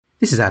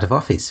This is Out of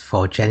Office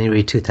for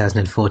January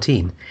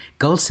 2014.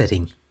 Goal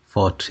setting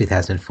for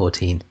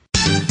 2014.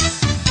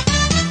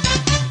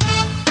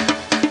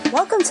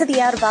 Welcome to the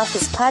Out of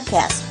Office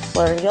podcast,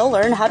 where you'll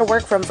learn how to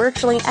work from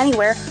virtually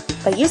anywhere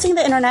by using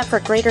the internet for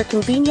greater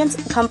convenience,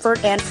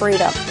 comfort, and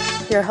freedom.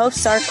 Your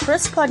hosts are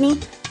Chris Pudney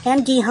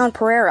and Gihan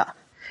Pereira.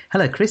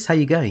 Hello, Chris. How are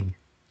you going?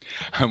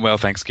 I'm well,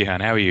 thanks,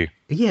 Gihan. How are you?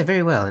 Yeah,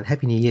 very well, and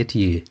Happy New Year to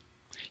you.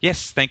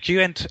 Yes, thank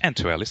you, and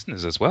to our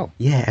listeners as well.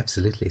 Yeah,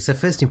 absolutely. So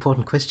first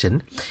important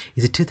question,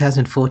 is it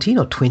 2014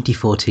 or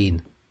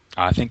 2014?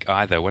 I think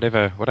either,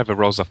 whatever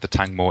rolls off the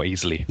tongue more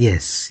easily.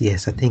 Yes,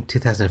 I think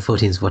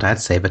 2014 is what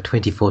I'd say, but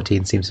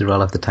 2014 seems to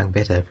roll off the tongue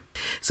better.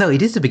 So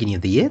it is the beginning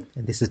of the year,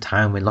 and this is a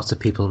time when lots of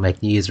people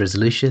make New Year's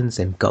resolutions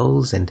and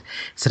goals and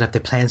set up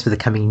their plans for the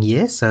coming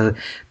year. So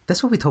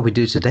that's what we thought we'd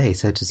do today.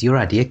 So it was your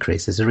idea,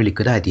 Chris. It's a really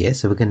good idea.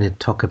 So we're going to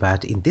talk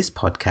about, in this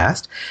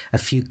podcast, a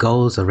few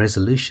goals or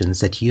resolutions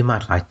that you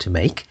might like to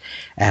make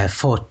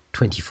for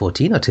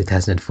 2014 or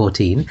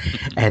 2014,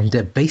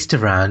 and based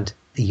around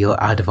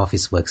your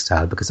out-of-office work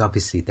style, because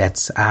obviously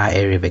that's our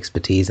area of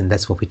expertise and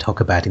that's what we talk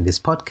about in this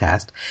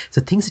podcast.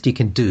 So things that you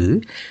can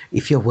do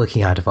if you're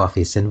working out of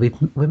office, and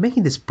we're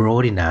making this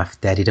broad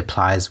enough that it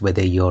applies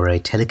whether you're a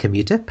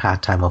telecommuter,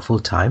 part-time or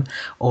full-time,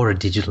 or a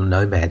digital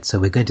nomad. So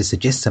we're going to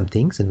suggest some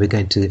things, and we're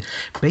going to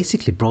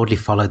basically broadly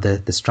follow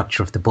the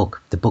structure of the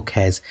book. The book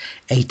has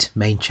 8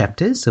 main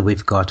chapters, so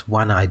we've got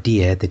one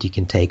idea that you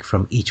can take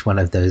from each one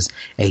of those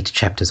 8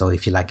 chapters, or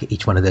if you like,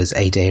 each one of those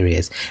 8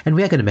 areas. And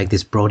we are going to make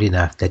this broad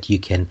enough that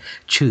you can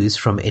choose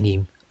from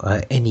any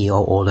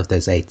or all of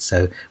those 8.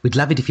 So we'd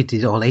love it if you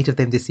did all 8 of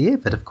them this year,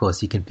 but of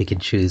course you can pick and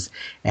choose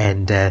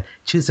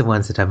choose the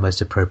ones that are most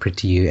appropriate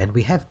to you. And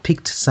we have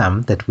picked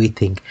some that we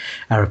think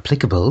are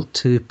applicable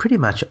to pretty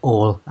much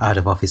all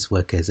out-of-office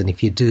workers. And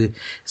if you do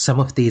some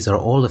of these or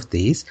all of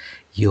these,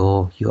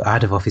 your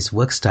out-of-office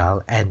work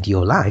style and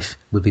your life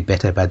will be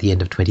better by the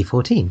end of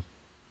 2014.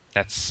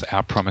 That's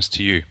our promise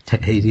to you.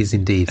 It is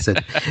indeed. So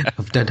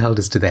don't hold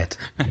us to that.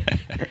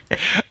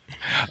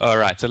 All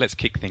right, so let's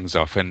kick things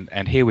off.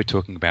 And here we're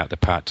talking about the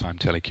part-time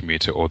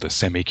telecommuter or the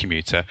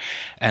semi-commuter.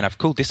 And I've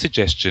called this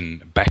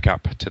suggestion back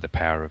up to the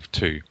power of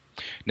 2.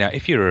 Now,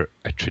 if you're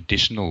a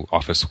traditional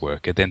office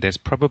worker, then there's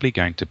probably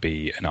going to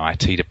be an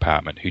IT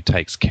department who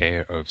takes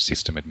care of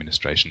system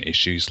administration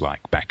issues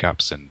like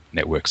backups and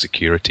network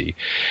security.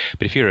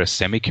 But if you're a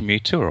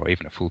semi-commuter or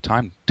even a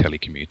full-time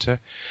telecommuter,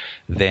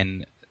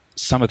 then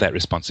some of that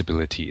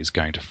responsibility is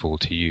going to fall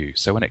to you.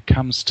 So when it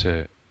comes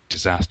to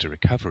disaster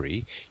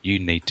recovery, you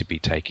need to be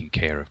taking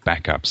care of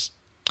backups.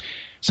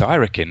 So I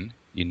reckon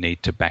you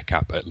need to back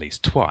up at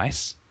least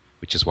twice,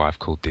 which is why I've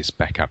called this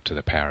back up to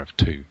the power of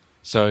 2.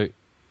 So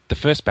the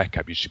first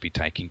backup you should be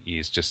taking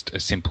is just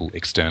a simple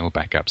external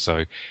backup.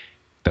 So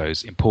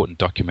those important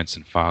documents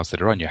and files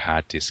that are on your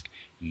hard disk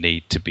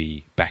need to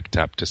be backed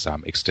up to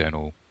some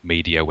external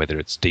media, whether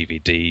it's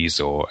DVDs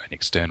or an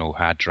external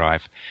hard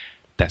drive.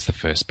 That's the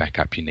first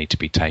backup you need to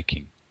be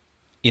taking.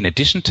 In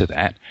addition to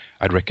that,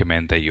 I'd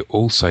recommend that you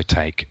also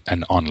take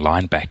an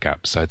online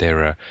backup. So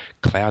there are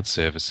cloud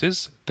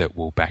services that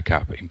will back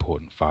up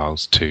important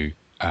files to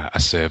a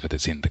server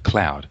that's in the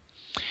cloud.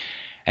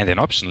 And then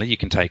optionally, you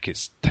can take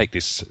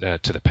this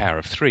to the power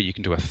of 3. You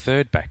can do a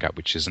third backup,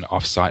 which is an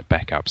off-site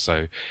backup.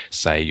 So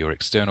say your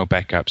external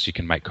backups, you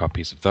can make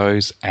copies of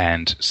those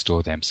and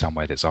store them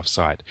somewhere that's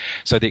off-site.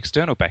 So the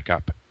external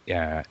backup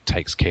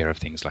takes care of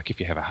things like if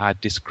you have a hard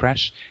disk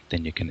crash,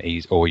 then you can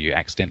or you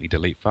accidentally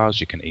delete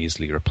files, you can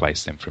easily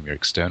replace them from your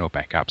external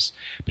backups.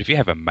 But if you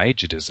have a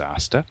major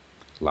disaster,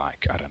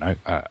 like, I don't know,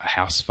 a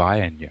house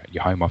fire and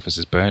your home office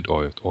is burnt,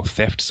 or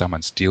theft,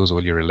 someone steals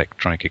all your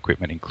electronic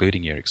equipment,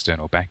 including your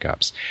external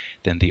backups,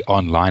 then the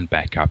online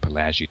backup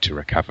allows you to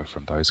recover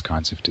from those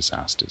kinds of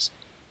disasters.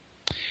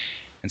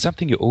 And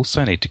something you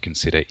also need to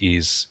consider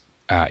is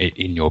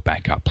in your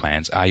backup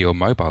plans are your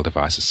mobile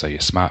devices, so your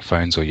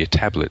smartphones or your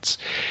tablets.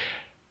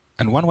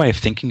 And one way of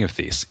thinking of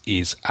this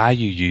is, are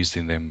you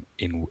using them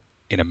in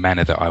a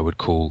manner that I would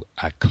call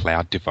a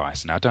cloud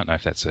device? Now, I don't know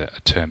if that's a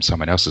term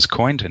someone else has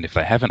coined, and if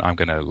they haven't, I'm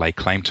going to lay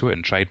claim to it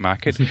and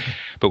trademark it.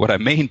 But what I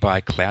mean by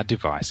cloud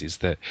device is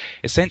that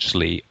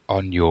essentially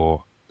on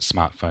your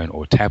smartphone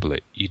or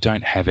tablet, you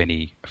don't have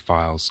any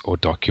files or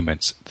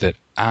documents that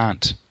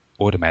aren't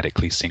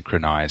automatically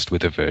synchronized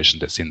with a version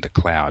that's in the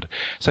cloud.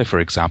 So,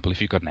 for example,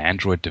 if you've got an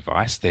Android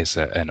device, there's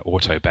an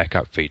auto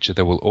backup feature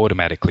that will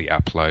automatically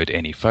upload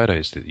any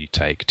photos that you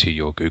take to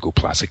your Google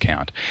Plus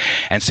account.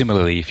 And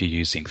similarly, if you're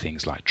using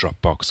things like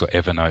Dropbox or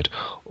Evernote,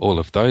 all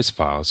of those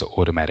files are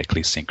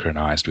automatically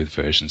synchronized with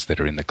versions that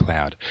are in the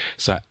cloud.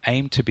 So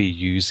aim to be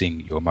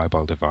using your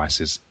mobile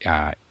devices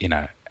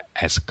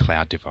as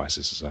cloud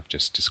devices, as I've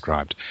just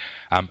described.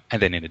 And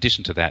then in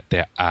addition to that,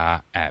 there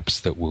are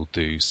apps that will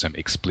do some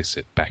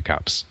explicit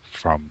backups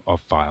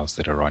of files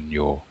that are on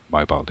your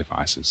mobile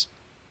devices.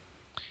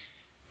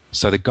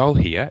 So the goal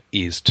here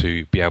is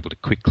to be able to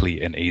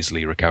quickly and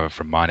easily recover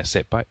from minor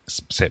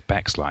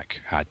setbacks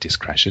like hard disk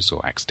crashes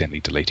or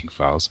accidentally deleting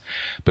files,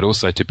 but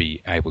also to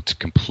be able to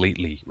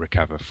completely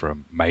recover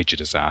from major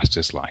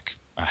disasters like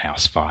a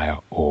house fire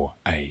or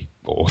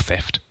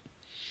theft.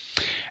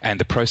 And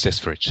the process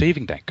for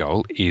achieving that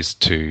goal is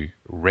to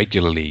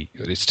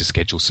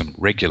schedule some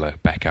regular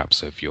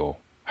backups of your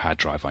hard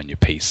drive on your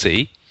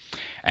PC.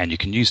 And you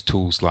can use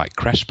tools like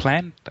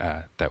CrashPlan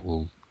that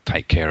will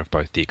take care of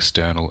both the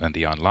external and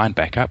the online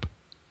backup.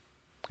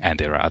 And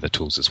there are other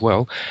tools as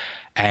well.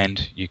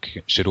 And you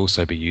should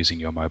also be using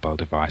your mobile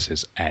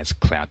devices as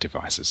cloud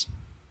devices.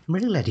 I'm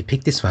really glad you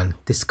picked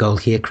this goal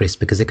here, Chris,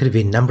 because there could have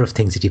been a number of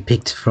things that you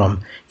picked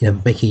from,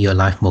 making your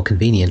life more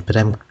convenient. But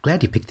I'm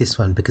glad you picked this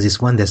one because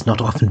it's one that's not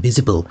often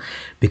visible,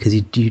 because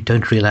you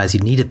don't realize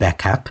you need a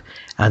backup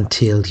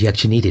until you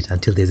actually need it,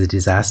 until there's a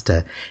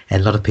disaster.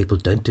 And a lot of people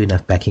don't do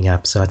enough backing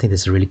up. So I think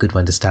that's a really good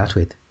one to start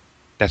with.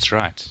 That's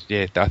right.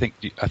 Yeah, I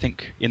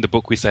think in the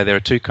book we say there are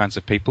two kinds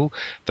of people: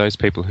 those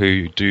people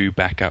who do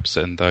backups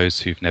and those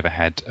who've never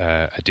had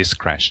a disk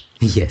crash.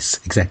 Yes,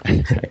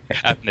 exactly.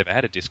 I've never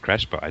had a disk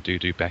crash, but I do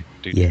back.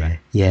 Yeah,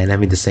 and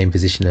I'm in the same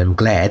position. I'm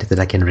glad that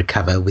I can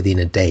recover within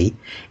a day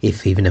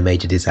if even a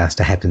major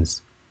disaster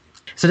happens.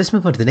 So let's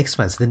move on to the next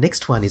one. So the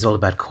next one is all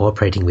about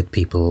cooperating with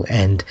people,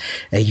 and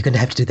you're going to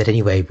have to do that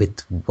anyway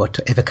with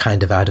whatever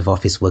kind of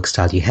out-of-office work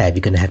style you have.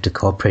 You're going to have to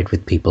cooperate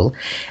with people.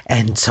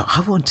 And so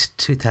I want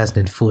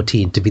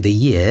 2014 to be the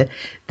year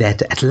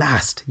that at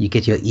last you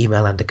get your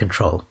email under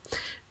control,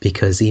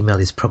 because email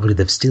is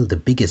probably still the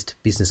biggest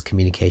business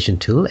communication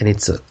tool, and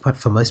it's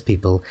for most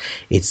people,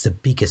 it's the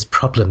biggest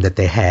problem that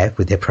they have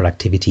with their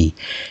productivity.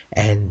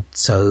 And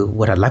so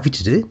what I'd love you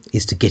to do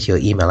is to get your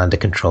email under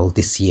control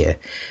this year.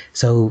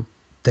 So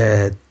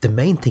the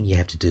main thing you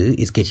have to do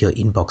is get your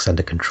inbox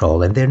under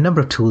control. And there are a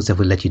number of tools that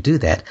will let you do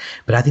that.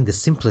 But I think the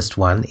simplest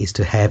one is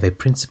to have a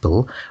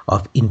principle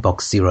of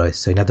inbox zero.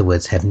 So in other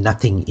words, have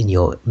nothing in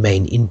your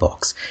main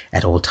inbox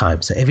at all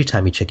times. So every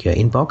time you check your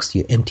inbox,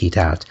 you empty it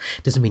out.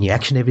 Doesn't mean you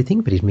action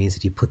everything, but it means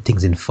that you put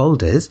things in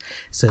folders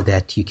so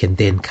that you can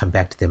then come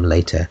back to them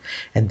later.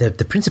 And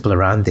the principle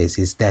around this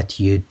is that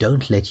you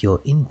don't let your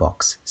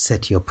inbox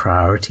set your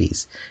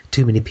priorities.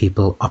 Too many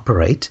people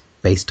operate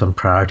based on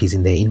priorities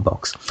in their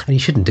inbox, and you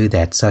shouldn't do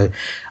that. So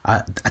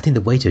I think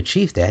the way to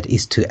achieve that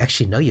is to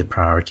actually know your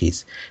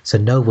priorities. So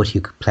know what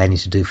you're planning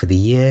to do for the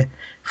year,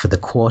 for the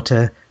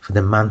quarter, for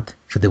the month,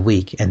 for the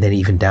week, and then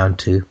even down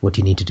to what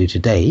you need to do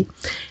today.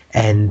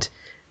 And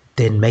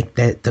then make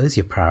those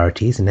your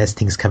priorities, and as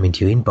things come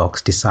into your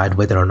inbox, decide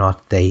whether or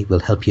not they will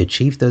help you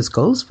achieve those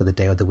goals for the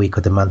day or the week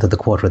or the month or the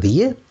quarter or the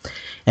year.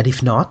 And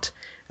if not,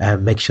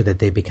 make sure that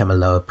they become a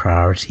lower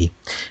priority.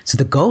 So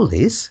the goal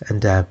is,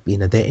 and there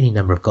are any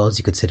number of goals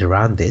you could set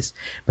around this,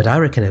 but I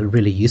reckon a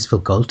really useful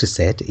goal to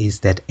set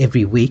is that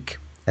every week,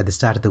 at the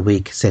start of the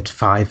week, set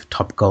 5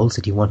 top goals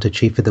that you want to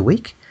achieve for the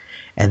week,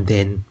 and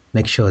then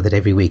make sure that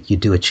every week you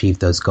do achieve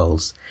those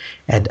goals.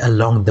 And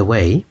along the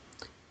way,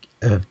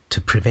 to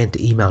prevent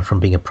email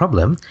from being a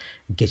problem,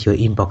 get your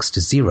inbox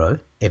to 0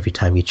 every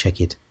time you check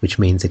it, which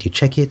means that you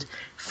check it,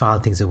 file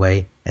things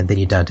away, and then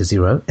you're down to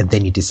 0, and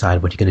then you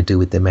decide what you're going to do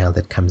with the mail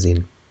that comes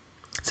in.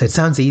 So it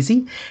sounds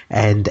easy,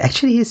 and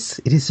actually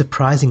it is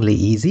surprisingly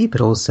easy,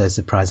 but also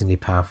surprisingly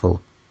powerful.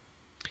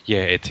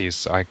 Yeah, it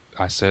is.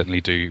 I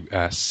certainly do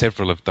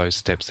several of those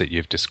steps that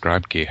you've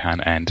described,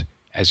 Gihan, and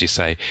as you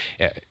say,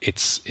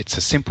 it's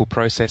a simple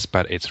process,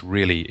 but it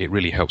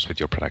really helps with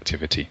your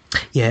productivity.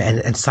 Yeah,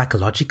 and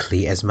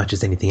psychologically, as much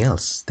as anything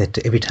else,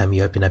 that every time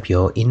you open up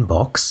your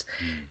inbox,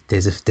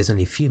 there's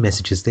only a few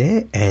messages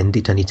there, and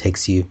it only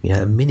takes you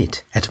a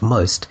minute at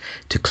most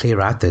to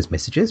clear out those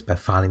messages by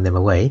filing them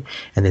away,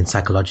 and then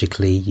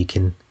psychologically you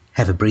can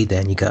have a breather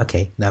and you go,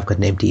 okay, now I've got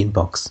an empty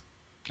inbox.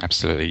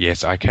 Absolutely,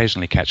 yes. I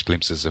occasionally catch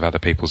glimpses of other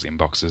people's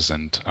inboxes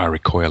and I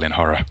recoil in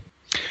horror.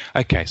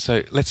 Okay,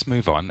 so let's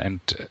move on,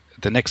 and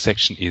the next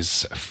section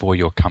is for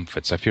your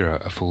comfort. So if you're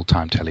a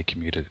full-time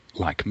telecommuter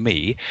like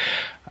me,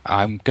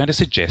 I'm going to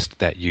suggest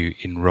that you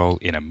enroll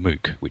in a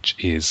MOOC, which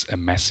is a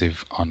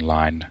massive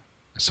open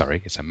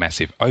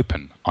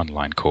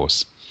online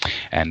course.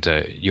 And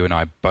you and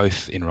I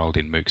both enrolled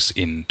in MOOCs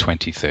in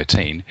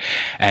 2013,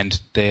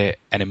 and they're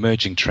an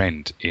emerging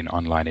trend in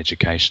online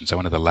education. So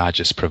one of the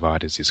largest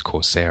providers is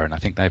Coursera, and I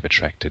think they've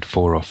attracted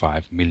 4 or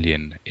 5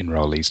 million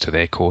enrollees to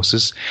their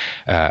courses.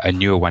 A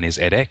newer one is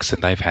edX,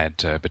 and they've had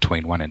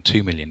between 1 and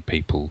 2 million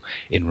people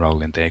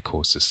enroll in their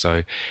courses.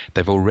 So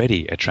they've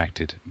already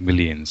attracted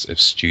millions of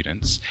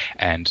students,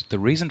 and the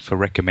reason for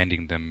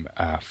recommending them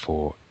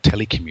for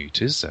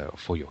telecommuters,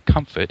 for your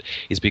comfort,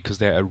 is because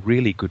they're a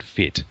really good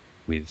fit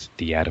with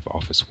the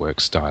out-of-office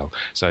work style.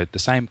 So the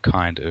same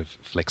kind of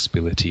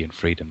flexibility and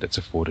freedom that's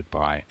afforded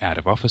by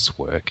out-of-office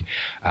work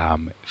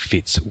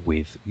fits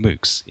with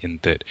MOOCs, in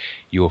that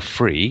you're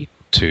free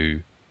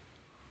to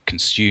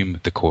consume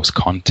the course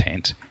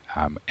content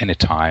in a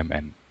time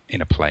and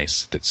in a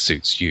place that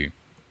suits you.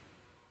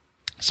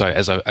 So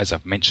as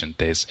I've mentioned,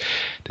 there's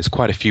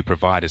quite a few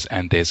providers,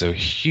 and there's a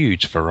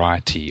huge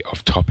variety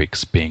of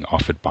topics being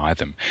offered by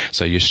them.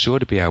 So you're sure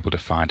to be able to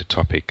find a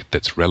topic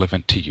that's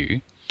relevant to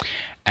you.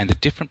 And the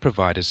different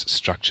providers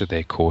structure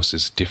their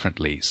courses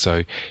differently.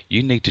 So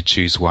you need to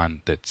choose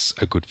one that's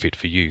a good fit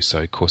for you.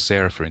 So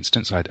Coursera, for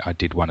instance, I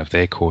did one of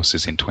their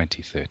courses in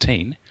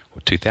 2013,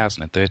 or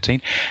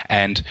 2013,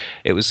 and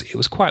it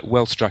was quite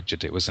well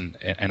structured. It was an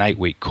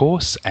 8-week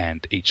course,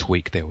 and each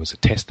week there was a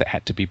test that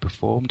had to be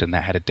performed, and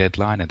that had a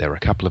deadline, and there were a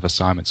couple of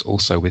assignments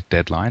also with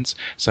deadlines.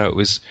 So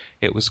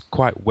it was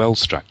quite well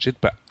structured.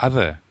 But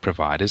other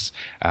providers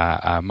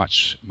are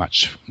much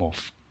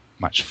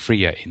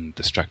freer in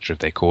the structure of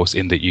their course,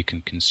 in that you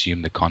can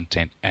consume the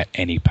content at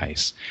any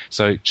pace.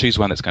 So choose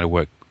one that's going to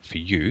work for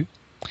you.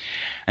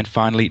 And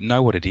finally,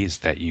 know what it is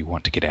that you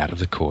want to get out of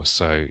the course.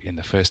 So in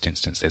the first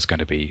instance, there's going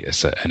to be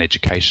an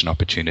education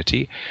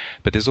opportunity,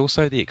 but there's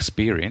also the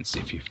experience,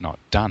 if you've not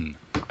done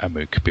a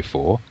MOOC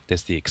before,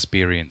 there's the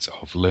experience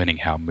of learning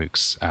how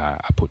MOOCs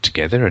are put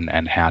together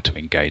and how to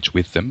engage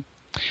with them.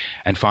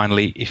 And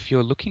finally, if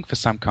you're looking for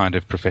some kind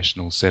of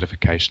professional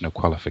certification or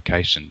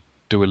qualification,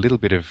 do a little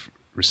bit of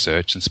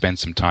research and spend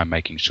some time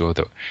making sure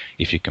that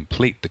if you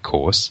complete the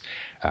course,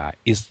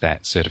 is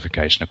that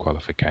certification or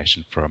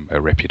qualification from a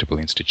reputable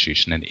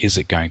institution, and is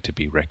it going to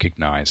be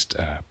recognised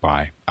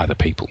by other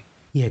people?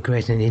 Yeah,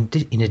 great. And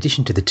in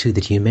addition to the two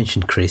that you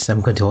mentioned, Chris, I'm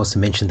going to also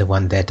mention the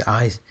one that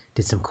I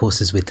did some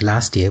courses with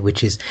last year,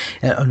 which is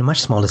on a much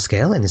smaller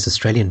scale and is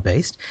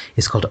Australian-based.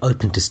 It's called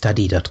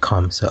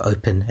opentostudy.com. So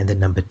open and then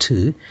number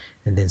 2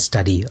 and then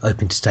study,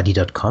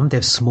 opentostudy.com. They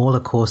have smaller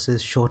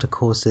courses, shorter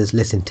courses,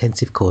 less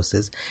intensive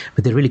courses,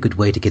 but they're a really good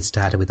way to get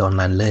started with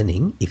online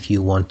learning if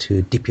you want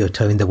to dip your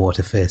toe in the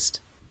water first.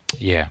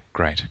 Yeah,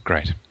 great.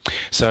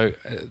 So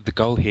the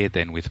goal here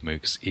then with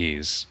MOOCs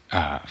is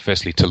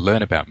firstly to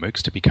learn about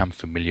MOOCs, to become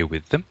familiar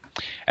with them,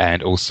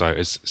 and also,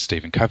 as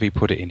Stephen Covey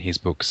put it in his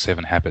book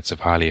 7 Habits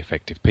of Highly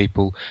Effective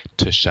People,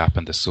 to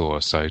sharpen the saw,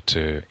 so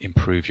to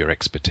improve your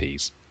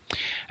expertise.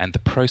 And the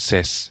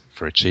process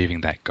for achieving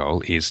that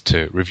goal is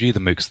to review the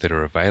MOOCs that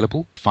are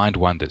available, find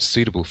one that's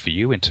suitable for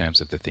you in terms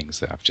of the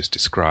things that I've just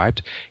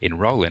described,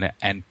 enroll in it,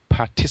 and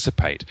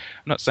participate.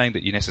 I'm not saying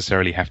that you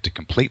necessarily have to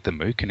complete the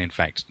MOOC, and in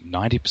fact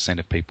 90%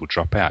 of people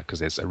drop out because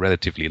there's a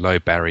relatively low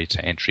barrier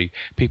to entry.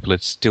 People are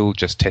still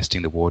just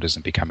testing the waters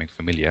and becoming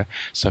familiar.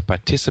 So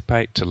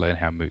participate to learn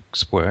how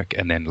MOOCs work,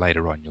 and then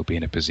later on you'll be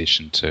in a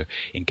position to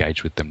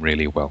engage with them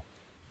really well.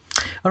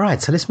 All right,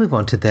 so let's move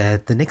on to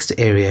the next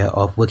area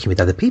of working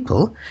with other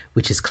people,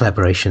 which is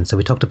collaboration. So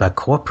we talked about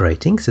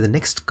cooperating. So the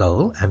next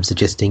goal I'm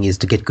suggesting is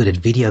to get good at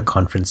video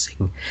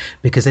conferencing,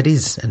 because it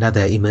is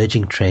another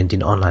emerging trend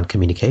in online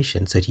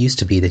communication. So it used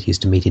to be that you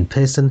used to meet in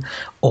person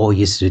or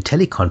used to do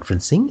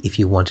teleconferencing if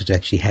you wanted to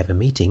actually have a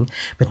meeting.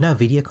 But now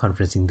video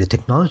conferencing, the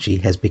technology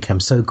has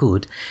become so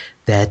good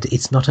that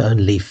it's not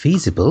only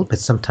feasible, but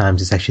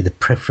sometimes it's actually the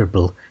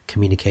preferable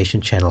communication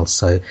channel.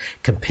 So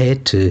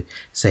compared to,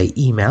 say,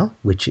 email,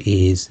 which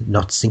is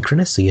not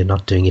synchronous, so you're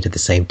not doing it at the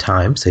same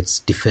time, so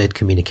it's deferred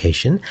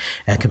communication,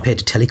 compared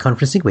to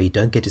teleconferencing, where you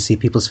don't get to see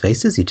people's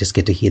faces, you just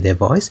get to hear their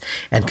voice,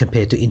 and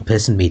compared to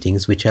in-person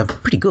meetings, which are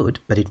pretty good,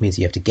 but it means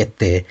you have to get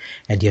there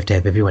and you have to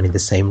have everyone in the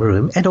same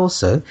room. And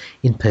also,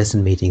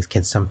 in-person meetings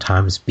can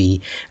sometimes be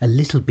a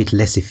little bit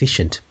less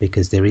efficient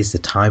because there is the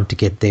time to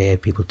get there,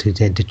 people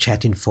tend to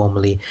chat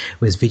informally,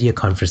 whereas video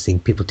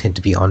conferencing, people tend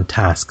to be on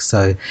task.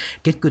 So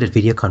get good at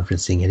video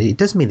conferencing, and it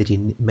does mean that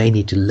you may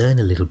need to learn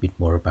a little bit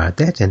more about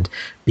that and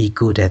be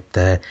good at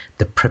the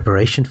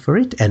preparation for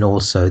it, and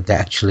also the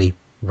actually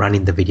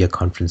running the video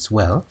conference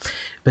well.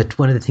 But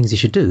one of the things you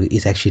should do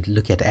is actually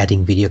look at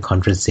adding video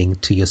conferencing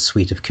to your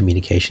suite of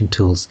communication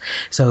tools.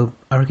 So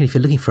I reckon if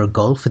you're looking for a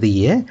goal for the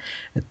year,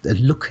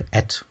 look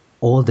at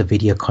all the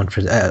video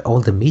conference,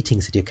 all the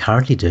meetings that you're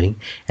currently doing,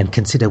 and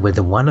consider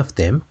whether one of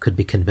them could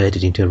be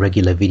converted into a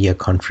regular video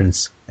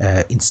conference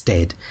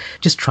instead.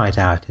 Just try it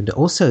out. And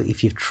also,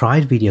 if you've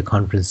tried video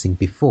conferencing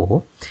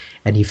before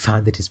and you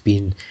found that it's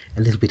been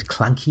a little bit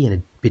clunky and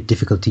a bit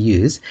difficult to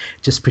use,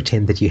 just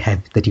pretend that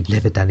you've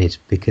never done it,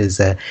 because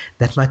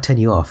that might turn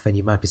you off, and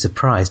you might be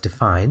surprised to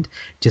find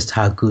just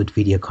how good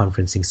video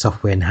conferencing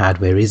software and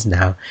hardware is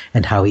now,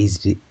 and how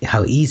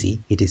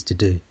easy it is to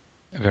do.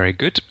 Very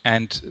good.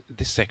 And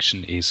this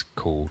section is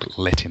called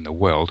Let in the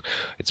World.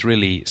 It's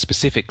really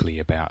specifically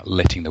about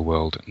letting the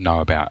world know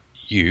about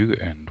you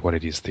and what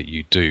it is that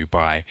you do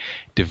by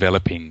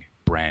developing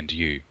brand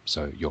you,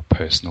 so your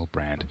personal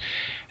brand.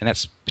 And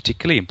that's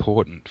particularly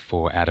important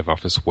for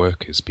out-of-office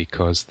workers,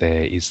 because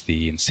there is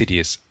the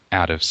insidious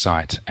out of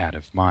sight, out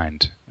of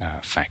mind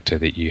factor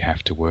that you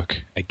have to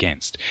work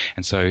against.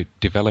 And so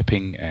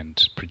developing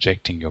and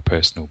projecting your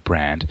personal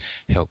brand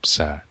helps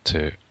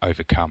to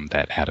overcome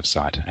that out of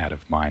sight, out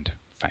of mind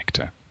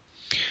factor.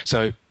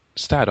 So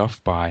start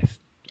off by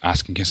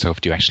asking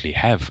yourself, do you actually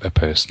have a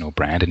personal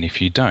brand? And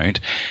if you don't,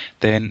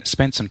 then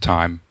spend some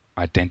time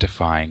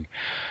identifying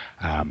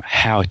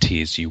how it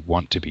is you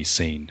want to be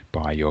seen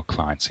by your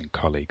clients and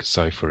colleagues.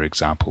 So, for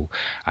example,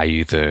 are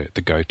you the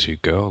go-to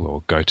girl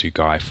or go-to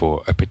guy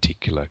for a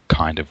particular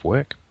kind of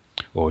work?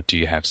 Or do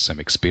you have some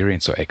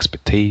experience or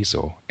expertise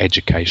or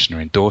education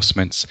or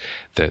endorsements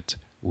that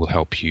will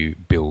help you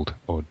build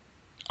or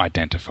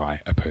identify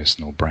a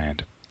personal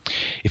brand?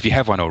 If you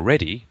have one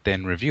already,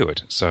 then review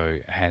it. So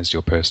has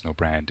your personal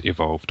brand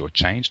evolved or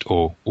changed,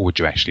 or would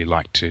you actually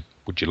like to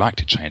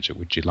change it?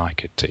 Would you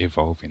like it to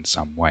evolve in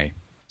some way?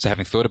 So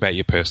having thought about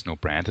your personal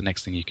brand, the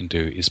next thing you can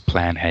do is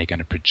plan how you're going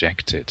to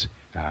project it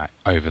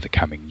over the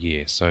coming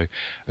year. So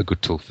a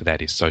good tool for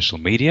that is social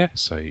media.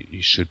 So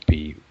you should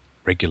be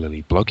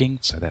regularly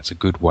blogging. So that's a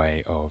good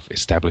way of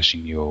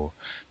establishing your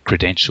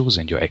credentials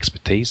and your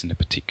expertise in a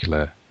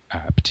particular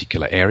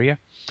area.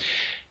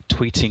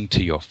 Tweeting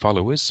to your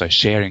followers, so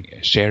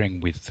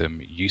sharing with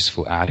them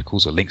useful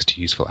articles or links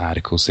to useful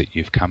articles that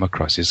you've come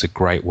across is a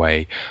great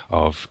way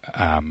of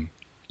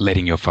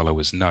letting your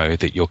followers know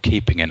that you're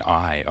keeping an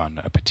eye on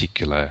a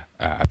particular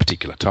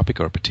topic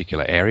or a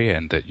particular area,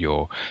 and that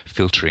you're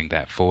filtering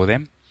that for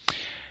them.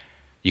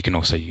 You can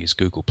also use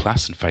Google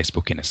Plus and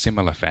Facebook in a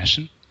similar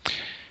fashion.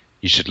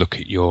 You should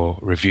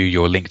review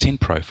your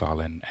LinkedIn profile,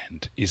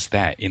 and is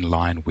that in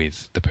line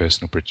with the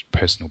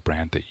personal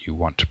brand that you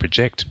want to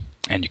project?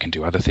 And you can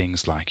do other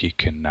things, like you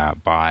can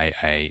buy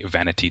a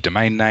vanity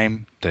domain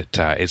name that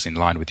is in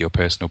line with your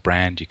personal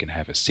brand. You can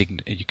have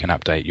you can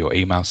update your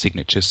email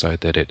signature so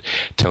that it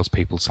tells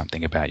people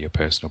something about your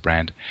personal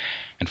brand.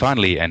 And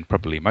finally, and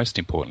probably most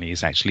importantly,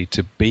 is actually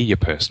to be your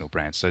personal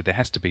brand. So there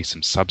has to be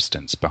some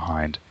substance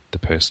behind the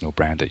personal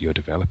brand that you're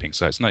developing.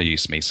 So it's no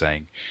use me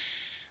saying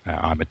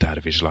I'm a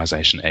data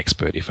visualization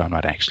expert if I'm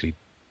not actually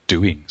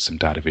doing some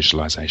data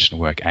visualization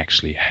work,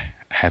 actually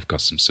have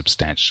got some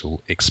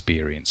substantial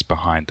experience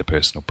behind the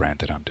personal brand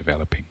that I'm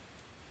developing.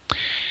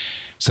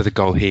 So the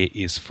goal here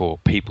is for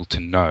people to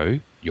know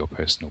your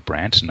personal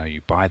brand, to know you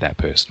by that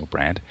personal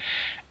brand,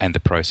 and the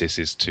process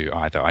is to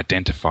either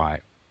identify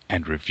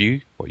and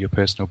review what your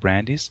personal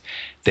brand is,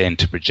 then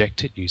to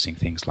project it using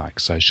things like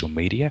social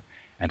media,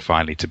 and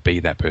finally to be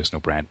that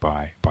personal brand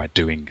by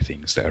doing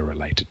things that are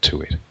related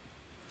to it.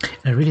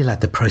 I really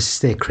like the process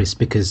there, Chris,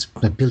 because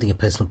building a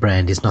personal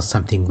brand is not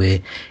something where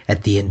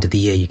at the end of the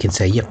year you can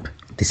say, yep,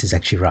 this is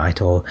actually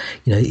right, or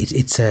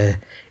it's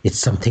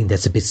something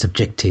that's a bit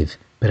subjective.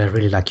 But I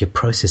really like your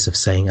process of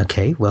saying,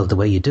 okay, well, the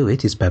way you do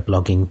it is by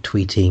blogging,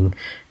 tweeting,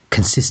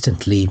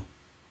 consistently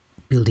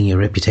building your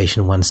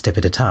reputation one step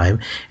at a time,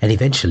 and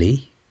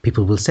eventually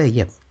people will say,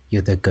 yep,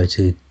 you're the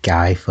go-to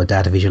guy for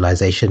data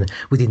visualization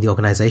within the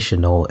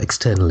organization or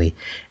externally.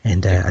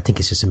 And I think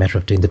it's just a matter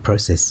of doing the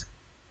process.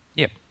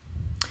 Yep.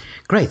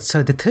 Great.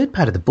 So the third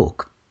part of the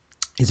book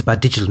is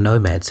about digital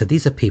nomads. So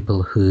these are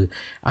people who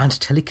aren't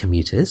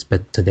telecommuters,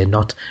 but so they're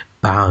not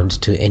bound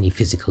to any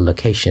physical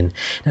location.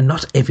 Now,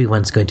 not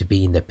everyone's going to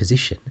be in that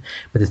position,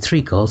 but the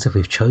three goals that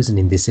we've chosen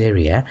in this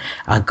area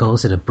are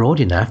goals that are broad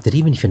enough that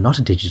even if you're not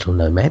a digital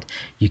nomad,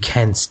 you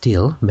can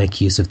still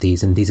make use of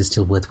these, and these are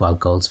still worthwhile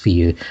goals for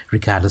you,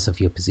 regardless of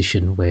your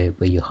position, where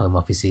your home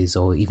office is,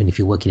 or even if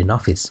you work in an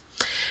office.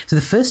 So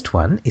the first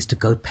one is to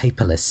go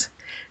paperless.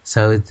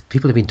 So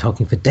people have been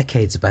talking for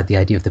decades about the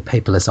idea of the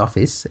paperless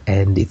office,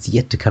 and it's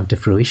yet to come to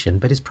fruition,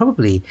 but it's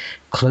probably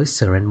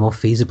closer and more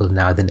feasible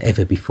now than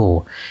ever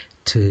before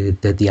to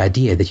the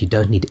idea that you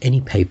don't need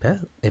any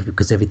paper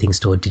because everything's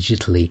stored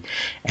digitally.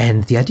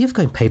 And the idea of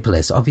going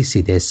paperless, obviously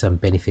there's some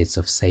benefits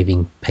of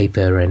saving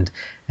paper and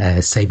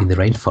saving the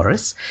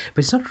rainforests,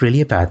 but it's not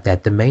really about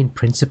that. The main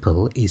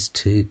principle is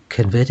to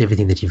convert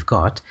everything that you've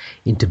got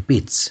into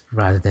bits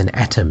rather than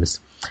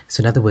atoms.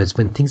 So in other words,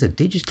 when things are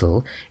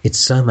digital, it's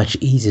so much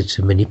easier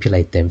to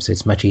manipulate them. So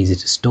it's much easier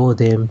to store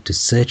them, to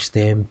search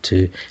them,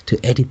 to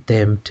edit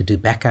them, to do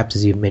backups,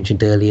 as you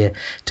mentioned earlier,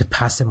 to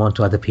pass them on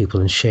to other people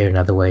and share in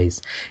other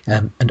ways.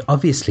 And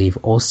obviously, you've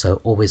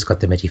also always got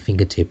them at your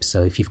fingertips.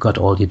 So if you've got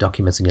all your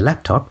documents on your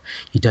laptop,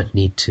 you don't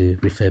need to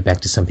refer back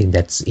to something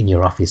that's in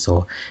your office,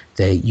 or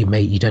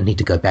you don't need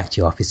to go back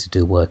to your office to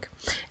do work.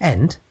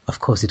 And of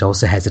course, it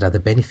also has another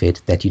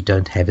benefit that you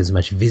don't have as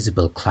much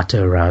visible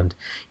clutter around.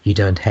 You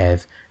don't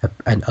have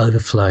an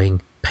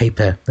overflowing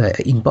paper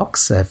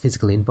inbox,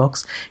 physical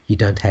inbox. You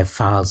don't have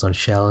files on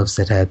shelves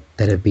that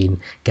have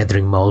been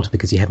gathering mold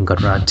because you haven't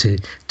got around to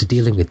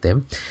dealing with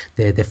them.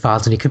 They're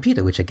files on your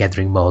computer which are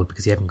gathering mold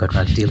because you haven't got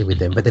around to dealing with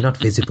them, but they're not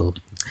visible.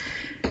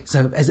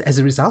 So as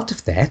a result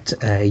of that,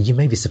 you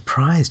may be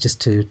surprised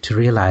just to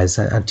realize,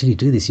 until you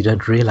do this, you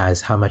don't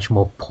realize how much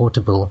more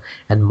portable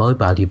and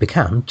mobile you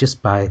become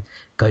just by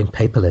going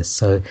paperless.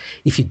 So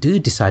if you do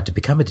decide to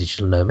become a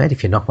digital nomad,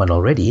 if you're not one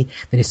already,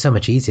 then it's so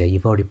much easier.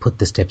 You've already put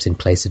the steps in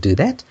place to do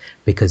that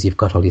because you've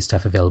got all your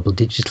stuff available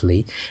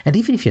digitally. And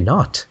even if you're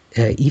not,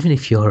 even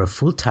if you're a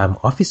full-time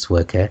office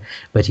worker,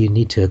 but you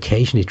need to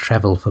occasionally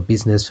travel for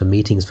business, for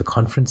meetings, for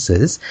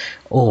conferences,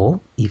 or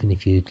even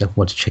if you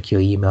want to check your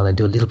email and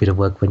do a little bit of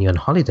work when you're on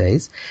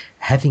holidays,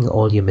 having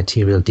all your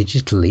material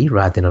digitally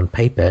rather than on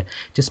paper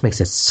just makes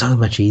it so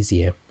much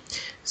easier.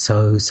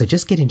 So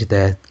just get into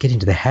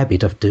the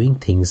habit of doing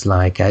things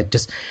like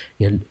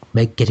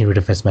getting rid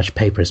of as much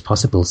paper as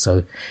possible.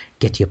 So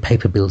get your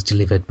paper bills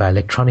delivered by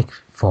electronic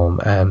form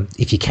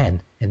if you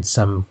can. And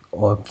some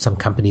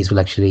companies will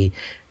actually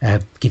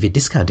give you a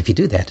discount if you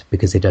do that,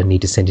 because they don't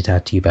need to send it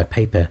out to you by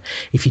paper.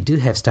 If you do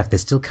have stuff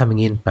that's still coming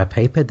in by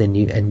paper,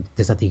 and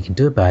there's nothing you can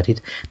do about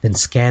it, then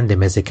scan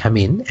them as they come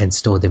in and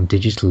store them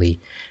digitally.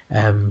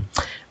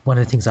 One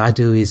of the things I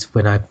do is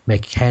when I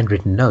make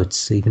handwritten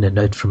notes, even a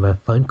note from a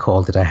phone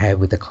call that I have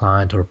with a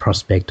client or a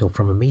prospect or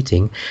from a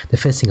meeting, the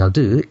first thing I'll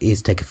do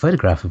is take a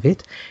photograph of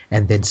it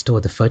and then store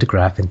the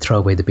photograph and throw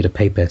away the bit of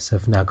paper. So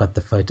I've now got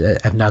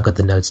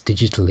the notes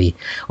digitally.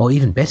 Or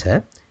even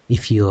better,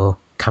 if you're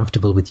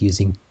comfortable with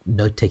using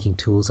note-taking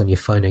tools on your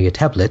phone or your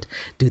tablet,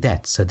 do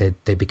that so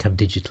that they become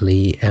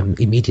digitally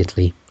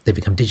immediately. They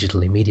become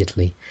digital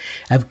immediately.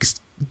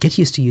 Get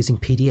used to using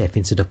PDF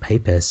instead of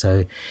paper.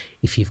 So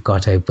if you've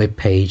got a web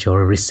page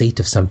or a receipt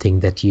of something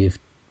that you've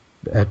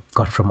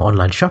got from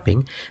online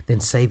shopping,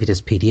 then save it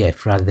as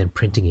PDF rather than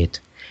printing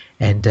it.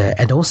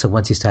 And also,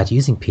 once you start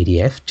using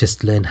PDF,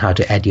 just learn how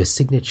to add your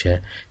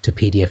signature to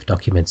PDF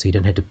documents, so you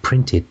don't have to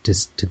print it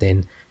just to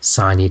then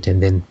sign it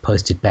and then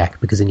post it back,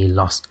 because then you've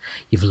lost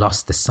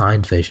the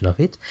signed version of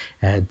it.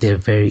 There are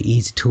very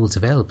easy tools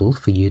available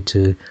for you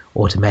to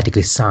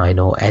automatically sign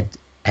or add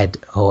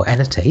or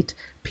annotate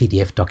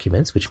PDF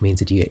documents, which means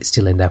that you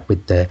still end up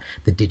with the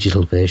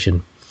digital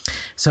version.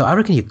 So I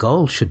reckon your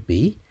goal should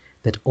be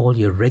that all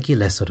your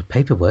regular sort of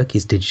paperwork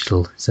is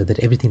digital, so that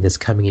everything that's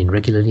coming in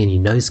regularly and you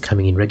know is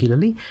coming in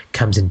regularly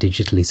comes in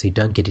digitally, so you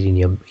don't get it in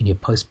your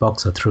post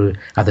box or through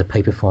other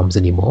paper forms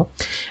anymore.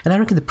 And I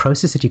reckon the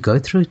process that you go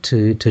through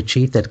to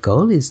achieve that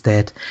goal is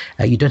that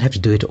you don't have to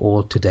do it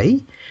all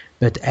today,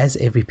 but as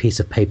every piece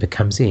of paper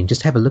comes in,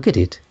 just have a look at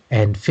it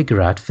and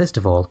figure out, first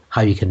of all,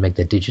 how you can make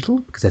that digital,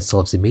 because that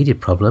solves the immediate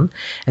problem.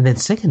 And then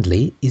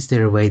secondly, is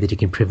there a way that you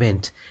can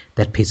prevent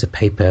that piece of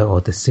paper or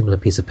the similar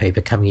piece of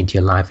paper coming into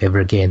your life ever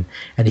again?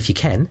 And if you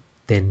can,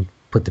 then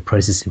put the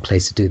process in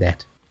place to do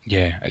that.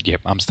 Yeah,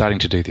 I'm starting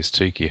to do this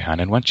too,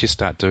 Gihan. And once you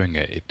start doing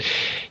it,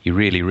 you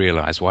really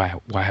realise,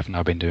 why haven't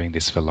I been doing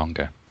this for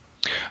longer?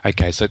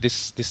 Okay, so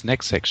this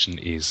next section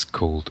is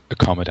called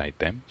Accommodate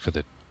Them for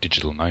the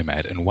Digital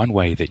Nomad, and one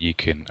way that you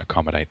can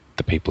accommodate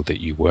the people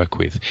that you work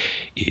with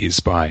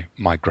is by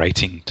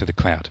migrating to the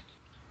cloud.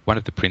 One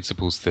of the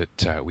principles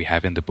that we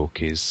have in the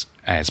book is,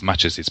 as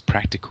much as it's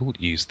practical,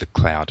 use the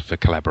cloud for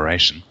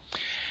collaboration.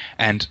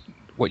 And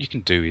what you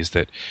can do is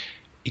that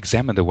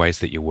examine the ways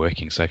that you're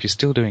working. So if you're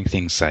still doing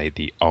things, say,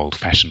 the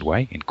old-fashioned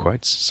way, in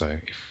quotes,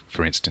 so if,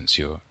 for instance,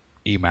 you're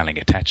emailing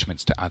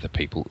attachments to other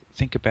people,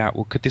 think about,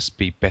 well, could this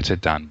be better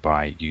done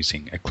by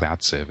using a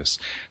cloud service?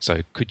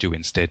 So could you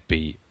instead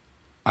be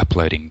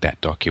uploading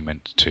that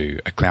document to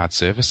a cloud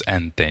service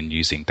and then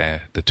using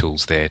the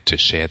tools there to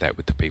share that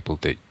with the people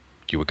that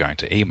you were going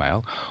to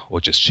email, or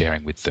just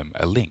sharing with them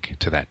a link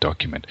to that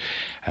document?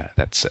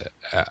 That's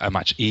a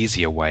much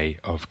easier way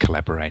of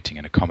collaborating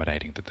and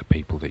accommodating the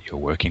people that you're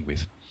working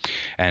with.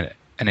 And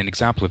an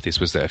example of this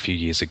was that a few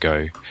years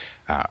ago,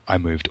 I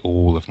moved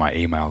all of my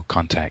email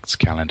contacts,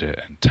 calendar,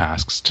 and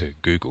tasks to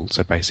Google,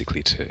 so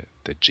basically to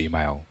the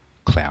Gmail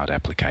cloud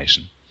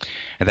application.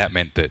 And that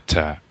meant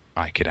that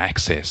I could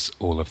access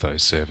all of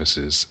those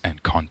services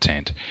and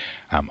content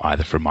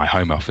either from my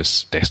home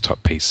office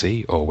desktop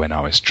PC, or when I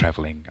was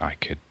traveling, I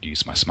could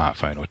use my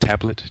smartphone or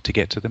tablet to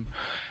get to them.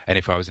 And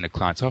if I was in a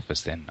client's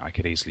office, then I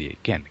could easily,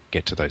 again,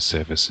 get to those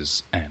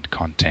services and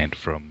content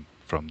from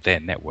their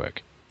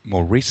network.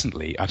 More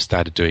recently, I've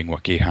started doing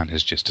what Gihan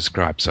has just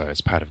described. So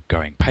as part of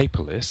going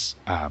paperless,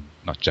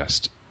 not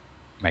just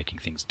making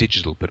things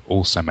digital, but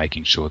also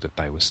making sure that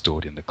they were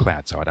stored in the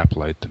cloud. So I'd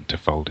upload them to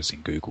folders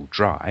in Google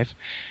Drive.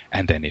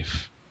 And then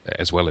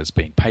as well as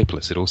being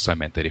paperless, it also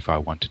meant that if I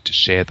wanted to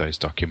share those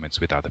documents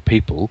with other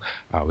people,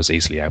 I was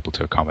easily able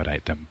to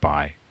accommodate them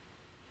by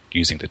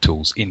using the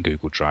tools in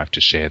Google Drive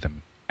to share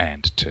them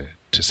and to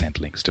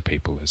send links to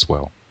people as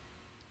well.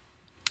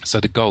 So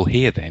the goal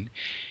here then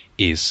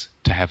is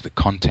to have the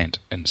content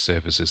and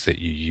services that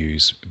you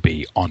use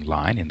be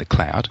online in the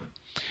cloud.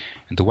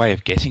 And the way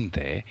of getting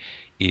there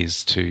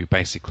is to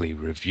basically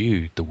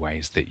review the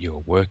ways that you're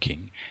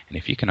working. And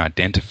if you can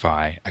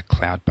identify a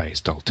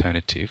cloud-based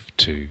alternative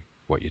to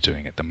what you're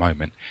doing at the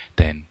moment,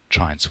 then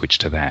try and switch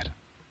to that.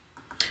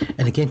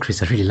 And again,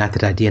 Chris, I really like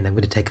that idea, and I'm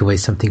going to take away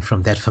something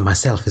from that for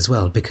myself as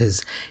well,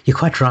 because you're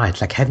quite right.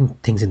 Like, having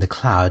things in the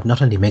cloud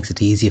not only makes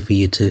it easier for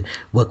you to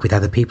work with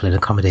other people and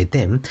accommodate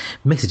them,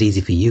 it makes it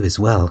easy for you as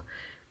well.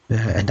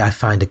 And I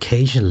find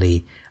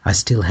occasionally I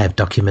still have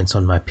documents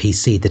on my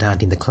PC that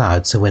aren't in the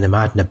cloud. So when I'm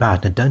out and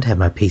about and I don't have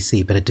my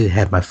PC, but I do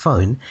have my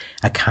phone,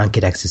 I can't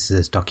get access to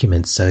those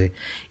documents. So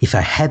if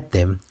I had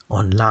them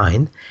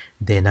online,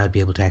 then I'd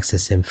be able to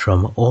access them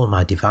from all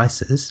my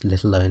devices,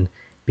 let alone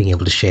being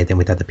able to share them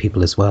with other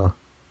people as well.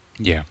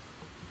 Yeah.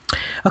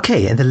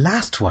 Okay, and the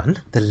last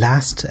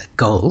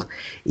goal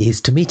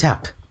is to meet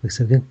up.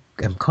 So we're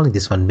I'm calling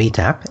this one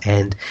Meetup,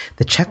 and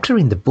the chapter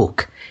in the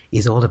book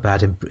is all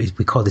about,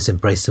 we call this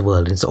Embrace the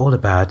World, and it's all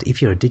about,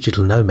 if you're a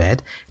digital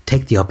nomad,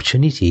 take the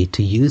opportunity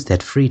to use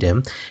that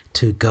freedom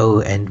to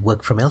go and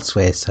work from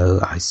elsewhere. So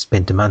I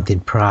spent a month in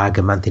Prague,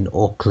 a month in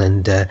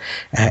Auckland,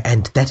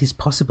 and that is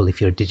possible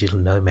if you're a digital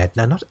nomad.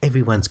 Now, not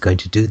everyone's going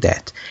to do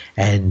that,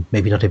 and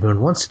maybe not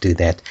everyone wants to do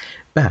that,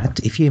 but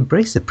if you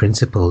embrace the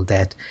principle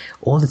that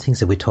all the things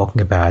that we're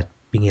talking about,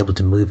 being able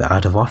to move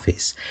out of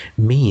office,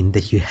 mean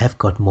that you have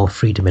got more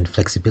freedom and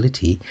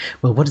flexibility.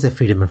 Well, what does that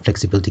freedom and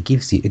flexibility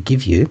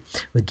give you?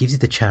 Well, it gives you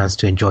the chance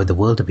to enjoy the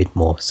world a bit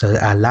more. So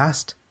our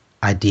last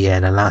idea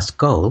and our last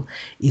goal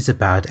is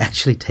about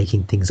actually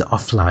taking things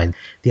offline.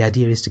 The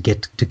idea is to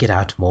get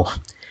out more.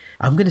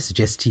 I'm going to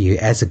suggest to you,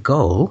 as a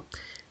goal,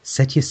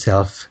 set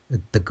yourself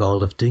the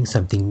goal of doing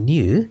something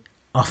new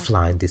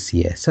offline this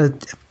year. So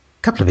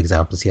couple of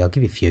examples here. I'll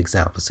give you a few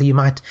examples. So you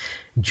might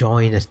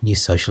join a new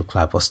social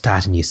club or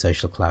start a new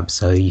social club.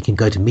 So you can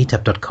go to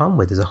meetup.com,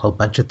 where there's a whole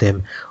bunch of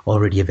them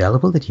already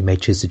available that you may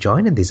choose to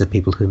join, and these are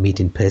people who meet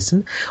in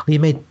person. Or you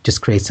may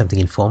just create something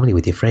informally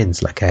with your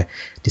friends, like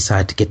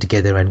decide to get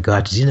together and go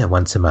out to dinner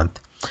once a month.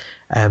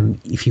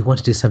 If you want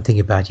to do something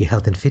about your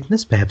health and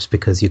fitness, perhaps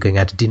because you're going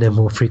out to dinner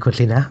more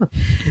frequently now,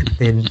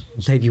 then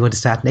maybe you want to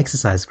start an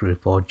exercise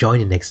group or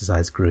join an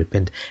exercise group.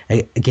 And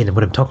again,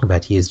 what I'm talking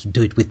about here is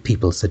do it with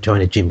people. So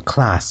join a gym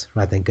class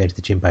rather than go to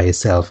the gym by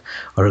yourself,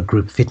 or a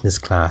group fitness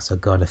class, or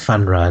go on a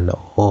fun run,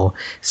 or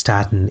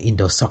start an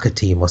indoor soccer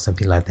team or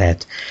something like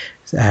that.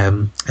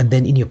 And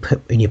then in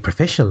your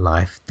professional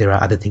life, there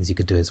are other things you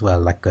could do as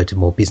well, like go to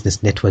more business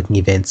networking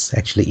events,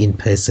 actually in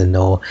person,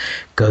 or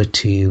go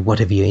to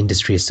whatever your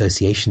industry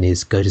association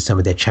is, go to some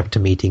of their chapter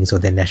meetings or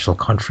their national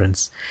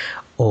conference,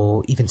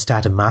 or even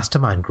start a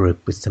mastermind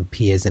group with some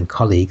peers and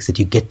colleagues that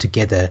you get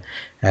together,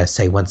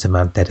 say once a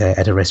month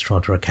at a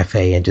restaurant or a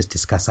cafe, and just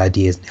discuss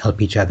ideas and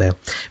help each other.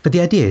 But the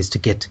idea is to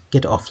get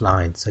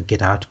offline, so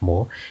get out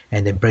more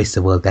and embrace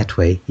the world that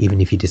way, even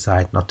if you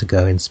decide not to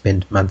go and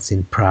spend months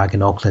in Prague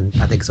and Auckland,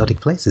 other exotic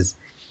places.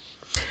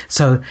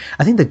 So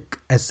I think that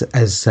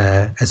as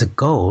a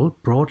goal,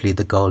 broadly,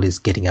 the goal is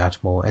getting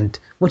out more, and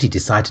what you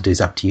decide to do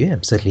is up to you.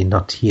 I'm certainly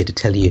not here to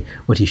tell you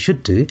what you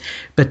should do,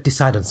 but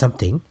decide on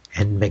something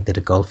and make that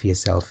a goal for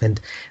yourself.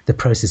 And the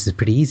process is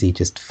pretty easy.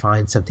 Just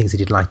find some things that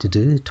you'd like to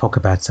do, talk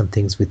about some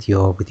things with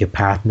your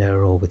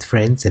partner or with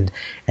friends, and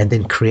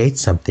then create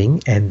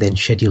something, and then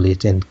schedule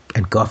it and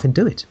go off and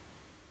do it.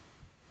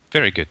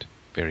 Very good.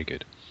 Very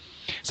good.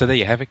 So there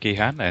you have it,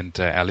 Gihan, and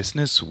our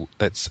listeners.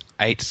 That's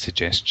 8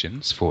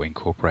 suggestions for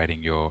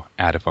incorporating your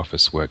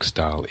out-of-office work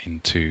style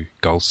into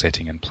goal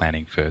setting and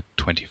planning for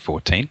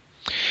 2014.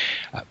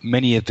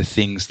 Many of the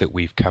things that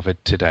we've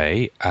covered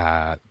today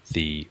are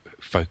the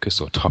focus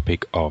or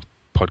topic of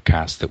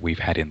podcasts that we've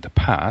had in the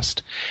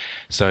past.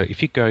 So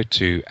if you go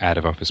to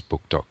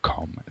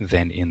outofofficebook.com,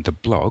 then in the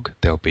blog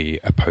there'll be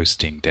a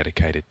posting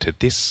dedicated to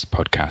this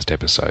podcast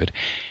episode,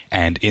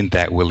 and in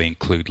that we'll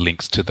include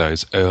links to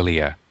those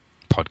earlier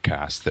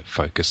podcasts that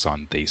focus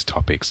on these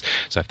topics.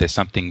 So if there's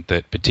something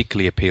that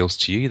particularly appeals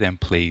to you, then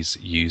please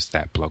use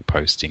that blog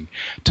posting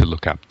to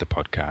look up the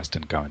podcast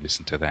and go and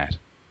listen to that.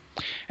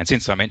 And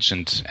since I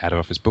mentioned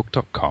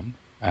outofofficebook.com,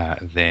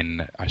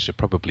 then I should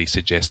probably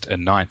suggest a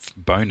 9th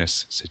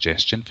bonus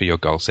suggestion for your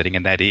goal setting,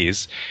 and that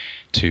is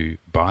to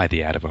buy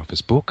the Out of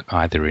Office book,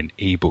 either in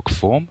ebook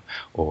form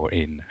or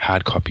in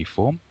hard copy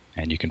form.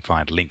 And you can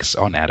find links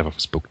on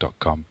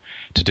outofofficebook.com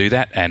to do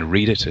that and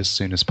read it as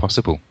soon as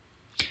possible.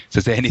 So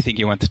is there anything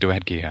you wanted to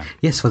add, Gihan?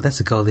 Yes, well,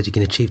 that's a goal that you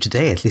can achieve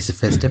today, at least the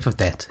first step of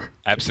that.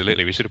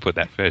 Absolutely. We should have put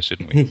that first,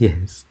 shouldn't we?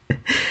 Yes.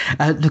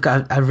 Look,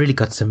 I really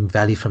got some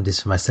value from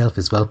this for myself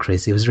as well,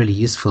 Chris. It was really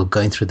useful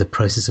going through the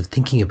process of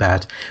thinking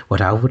about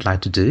what I would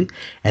like to do,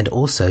 and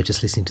also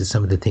just listening to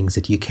some of the things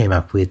that you came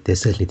up with.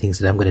 There's certainly things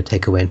that I'm going to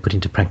take away and put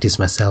into practice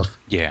myself.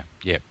 Yeah.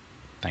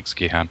 Thanks,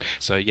 Gihan.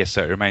 So yes,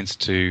 so it remains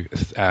to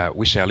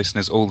wish our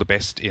listeners all the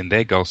best in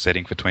their goal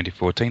setting for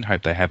 2014.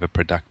 Hope they have a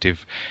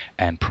productive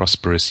and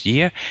prosperous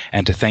year.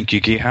 And to thank you,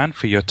 Gihan,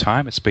 for your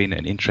time. It's been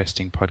an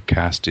interesting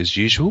podcast as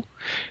usual.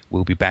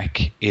 We'll be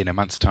back in a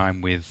month's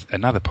time with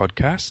another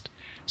podcast.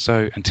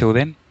 So until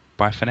then,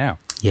 bye for now.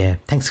 Yeah,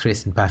 thanks,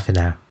 Chris, and bye for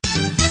now.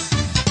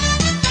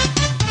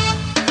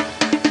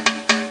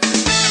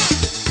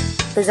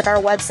 Visit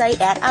our website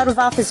at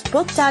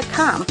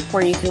outofofficebook.com,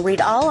 where you can read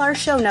all our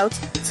show notes,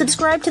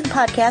 subscribe to the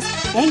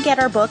podcast, and get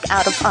our book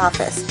Out of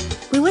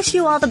Office. We wish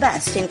you all the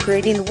best in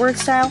creating the work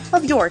style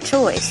of your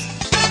choice.